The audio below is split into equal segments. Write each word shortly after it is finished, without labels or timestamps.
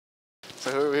So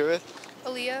who are we here with?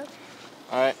 Aaliyah.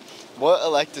 All right. What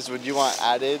electives would you want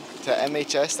added to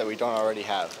MHS that we don't already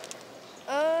have?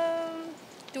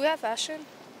 Do we have fashion?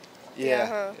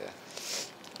 Yeah.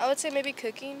 I would say maybe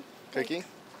cooking. Cooking?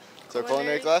 So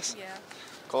culinary class? Yeah.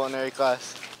 Culinary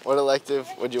class. What elective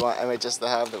would you want MHS to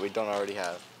have that we don't already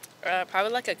have?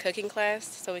 Probably like a cooking class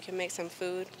so we can make some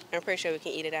food. I'm pretty sure we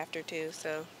can eat it after too,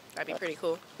 so that'd be pretty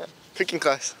cool. Yeah. Cooking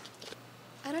class.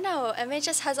 I don't know.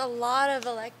 MHS has a lot of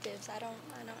electives. I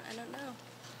don't know.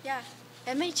 Yeah.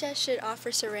 MHS should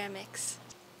offer ceramics.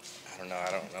 I don't know.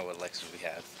 I don't know what electives we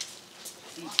have.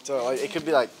 So like, it could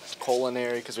be like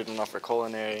culinary because we don't offer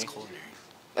culinary. It's culinary.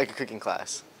 Like a cooking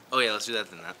class. Oh yeah, let's do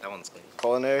that then. That one's clean.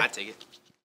 Culinary? I'd take it.